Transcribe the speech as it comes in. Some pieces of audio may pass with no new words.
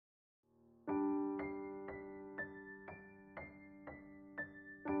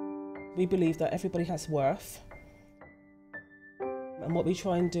We believe that everybody has worth, and what we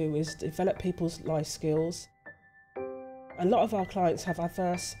try and do is develop people's life skills. A lot of our clients have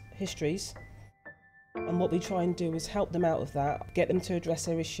adverse histories, and what we try and do is help them out of that, get them to address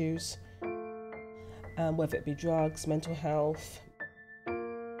their issues, whether it be drugs, mental health,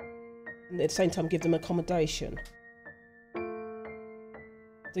 and at the same time give them accommodation.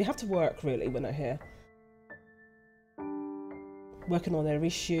 So you have to work really when they're here, working on their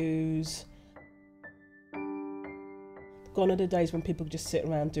issues. Gone are the days when people just sit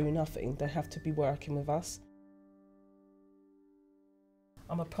around doing nothing. They have to be working with us.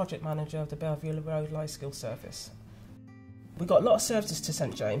 I'm a project manager of the Bellevue Road Life Skills Service. We've got a lot of services to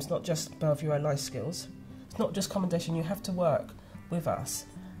St James, not just Bellevue Road Life Skills. It's not just accommodation, you have to work with us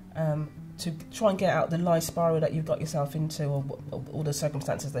to try and get out the life spiral that you've got yourself into, or all the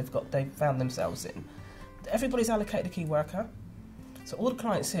circumstances they've found themselves in. Everybody's allocated a key worker. So all our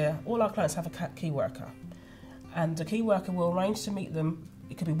clients have a key worker. And the key worker will arrange to meet them.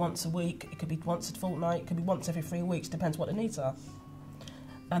 It could be once a week, it could be once a fortnight, it could be once every 3 weeks, depends what the needs are.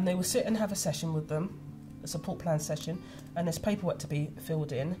 And they will sit and have a session with them, a support plan session, and there's paperwork to be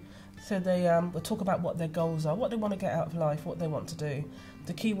filled in. So they will talk about what their goals are, what they want to get out of life, what they want to do.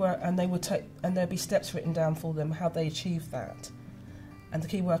 The key work, and there'll be steps written down for them, how they achieve that. And the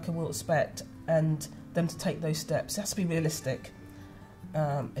key worker will expect them to take those steps. It has to be realistic,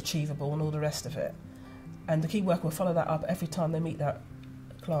 achievable, and all the rest of it. And the key worker will follow that up every time they meet that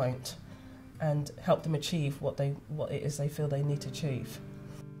client and help them achieve what it is they feel they need to achieve.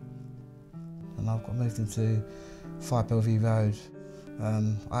 And I've got moved into 5 Bellevue Road.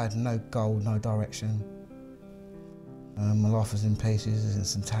 I had no goal, no direction. My life was in pieces, in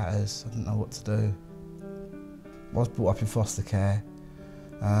some tatters. I didn't know what to do. I was brought up in foster care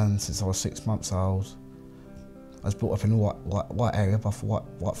since I was 6 months old. I was brought up in a white area by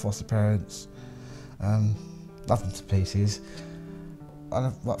white foster parents. Loved them to pieces. I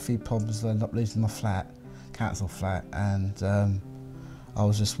had a few problems. I ended up losing my flat, council flat, and I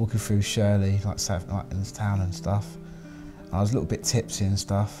was just walking through Shirley, like in this town and stuff. And I was a little bit tipsy and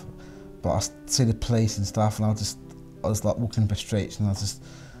stuff, but I see the police and stuff, and I was like walking the streets, and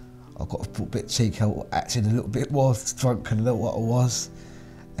I got a bit cheeky. Actually, a little bit was drunk and a little what I was.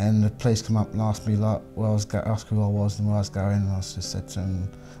 And the police come up and asked me like where I was going, asked who I was and where I was going, and I just said to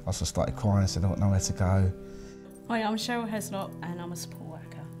them, I just started crying and said I got nowhere to go. Hi, I'm Cheryl Heslop and I'm a support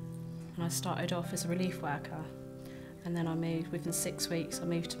worker. And I started off as a relief worker, and then I moved, within 6 weeks, I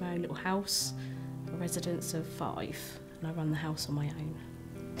moved to my own little house, a residence of 5, and I run the house on my own.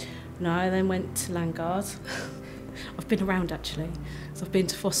 And I then went to Landguard. I've been around actually. So I've been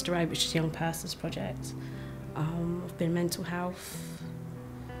to Foster Road, which is a young person's project. I've been mental health,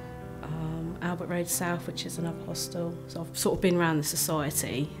 Albert Road South, which is another hostel. So I've sort of been around the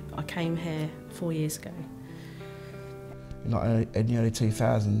society. I came here 4 years ago. In the early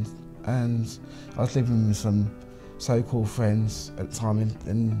 2000s, and I was living with some so-called friends at the time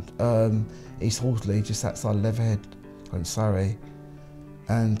in East Horsley, just outside Leatherhead, in Surrey.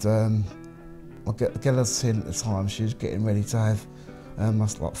 And my girl I was seeing at the time, she was getting ready to have my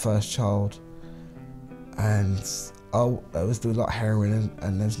first child, and I was doing like heroin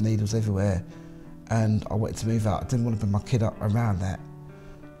and there was needles everywhere, and I wanted to move out. I didn't want to bring my kid up around that.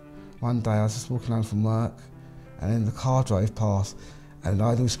 One day I was just walking home from work, and then the car drove past, and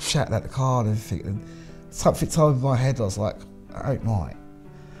I was shouting at the car and everything, and something told me in my head, I was like, I ain't right.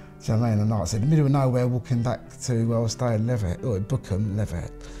 Do you know what I mean? And I was in the middle of nowhere walking back to where I was staying in Leatherhead, or in Bookham,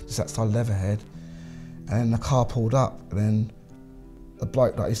 Leatherhead, just outside Leatherhead, and then the car pulled up, and then the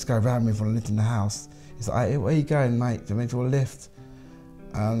bloke that I used to go around with when I lived in the house, he's like, hey, where are you going, mate? Do you want a lift?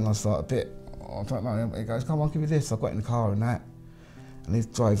 And I was like, a bit, I don't know. He goes, come on, give me this. I got in the car and that. And he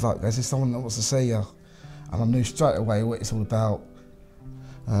drove up, he goes, there's someone that wants to see you. And I knew straight away what it's all about.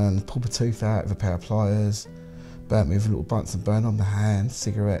 And pulled my tooth out with a pair of pliers, burnt me with a little Bunsen burner on the hand,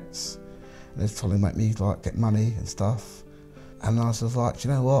 cigarettes. And they're trying to make me like get money and stuff. And I was just like, do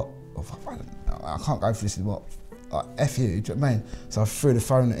you know what? I can't go for this anymore. Like, F you, do you know what I mean? So I threw the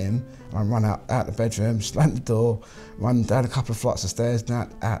phone at him, and I ran out the bedroom, slammed the door, run down a couple of flights of stairs,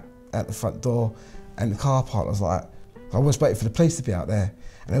 and out the front door, and the car park. I was like, I was waiting for the police to be out there,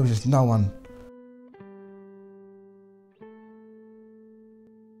 and there was just no one.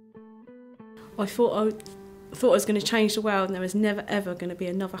 I thought I was going to change the world, and there was never ever going to be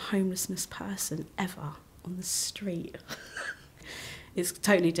another homelessness person ever on the street. It's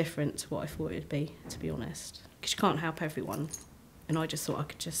totally different to what I thought it would be, to be honest. Because you can't help everyone, and I just thought I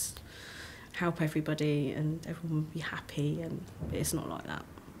could just help everybody and everyone would be happy, and it's not like that.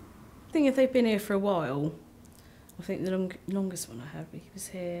 I think if they've been here for a while, I think the longest one I had, he was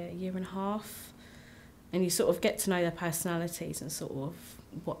here a year and a half, and you sort of get to know their personalities and sort of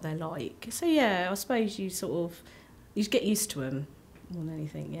what they're like. So yeah, I suppose you get used to them more than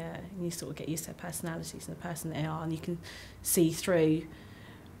anything, yeah. And you sort of get used to their personalities and the person they are, and you can see through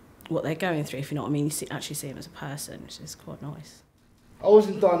what they're going through, if you know what I mean. You actually see them as a person, which is quite nice. I was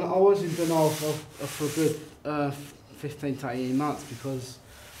in denial for a good 15 to 18 months because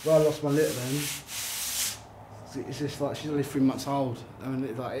when I lost my little one, it's just like she's only 3 months old. I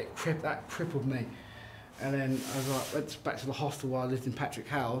mean, that crippled me. And then I went back to the hostel where I lived in Patrick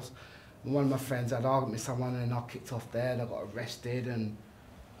House. And one of my friends had an argument with someone, and I kicked off there, and I got arrested, and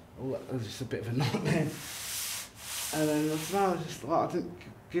all that. It was just a bit of a nightmare. And then I was just like, I didn't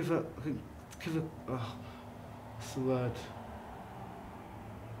give a what's the word?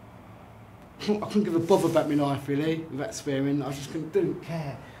 I couldn't give a bother about my life really, without swearing. I just didn't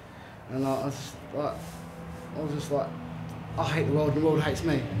care. And I was just like, I hate the world and the world hates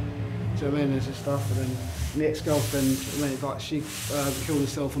me. Do you know what I mean? There's just stuff. And then my ex-girlfriend, she killed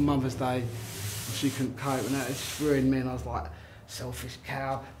herself on Mother's Day. She couldn't cope, and that just ruined me. And I was like, selfish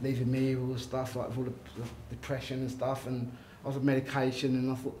cow, leaving me all the stuff, like with all the depression and stuff. And I was on medication,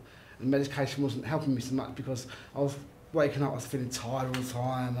 and I thought the medication wasn't helping me so much because I was waking up, I was feeling tired all the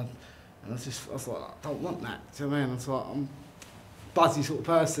time. And I was like, I don't want that, do you know what I mean? I was like, I'm a buzzy sort of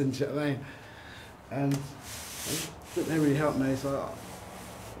person, do you know what I mean? And it didn't really help me, so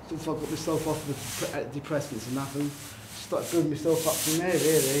since I got myself off the depressants and nothing, started building myself up from there,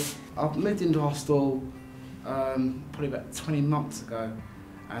 really. I moved into hostel probably about 20 months ago,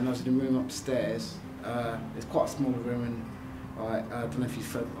 and I was in a room upstairs. It's quite a small room, and I don't know if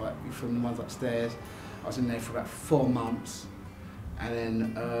you're from the ones upstairs. I was in there for about 4 months, and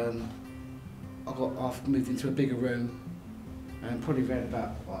then I've moved into a bigger room, and probably read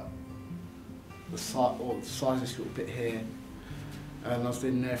about the size of this little bit here. And I was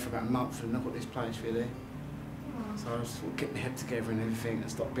in there for about a month, and I got this place really. So I was sort of getting my head together and everything,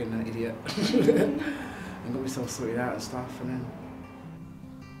 and stopped being an idiot, and got myself sorted out and stuff. And then,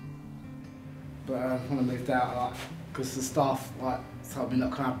 but when I moved out, because the staff told me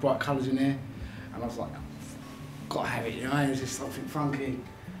not to have bright colours in here, and I was like, gotta have it, you know, it was just something funky.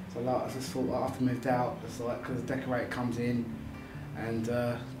 So I just thought after I moved out, because the decorator comes in and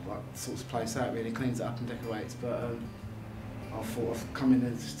sorts the place out really, cleans it up and decorates. But I thought I'd come in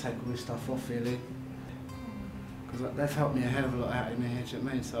and just take all this stuff off really, because they've helped me a hell of a lot out in here, do you know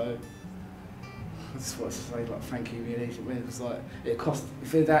what I mean? So I just wanted to say thank you really, do you know what I mean? Because it cost,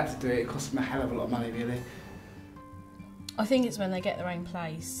 if they'd had to do it, it cost me a hell of a lot of money really. I think it's when they get their own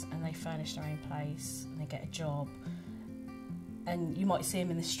place and they furnish their own place and they get a job, and you might see them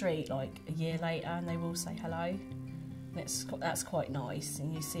in the street like a year later and they will say hello, and that's quite nice.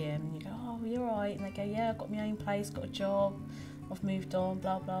 And you see them and you go, oh, you're right, and they go, yeah, I've got my own place, got a job, I've moved on,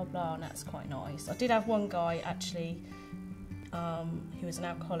 blah blah blah, and that's quite nice. I did have one guy actually, he was an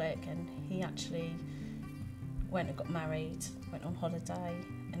alcoholic, and he actually went and got married, went on holiday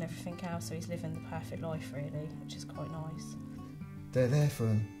and everything else, so he's living the perfect life really, which is quite nice. They're there for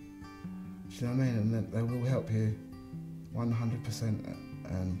them, do you know what I mean? And they will help you 100%,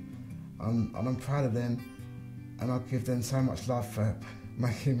 and I'm proud of them, and I give them so much love for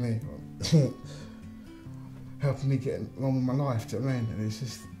making me, helping me get on with my life, do you know what I mean? And it's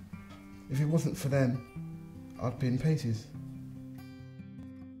just, if it wasn't for them, I'd be in pieces.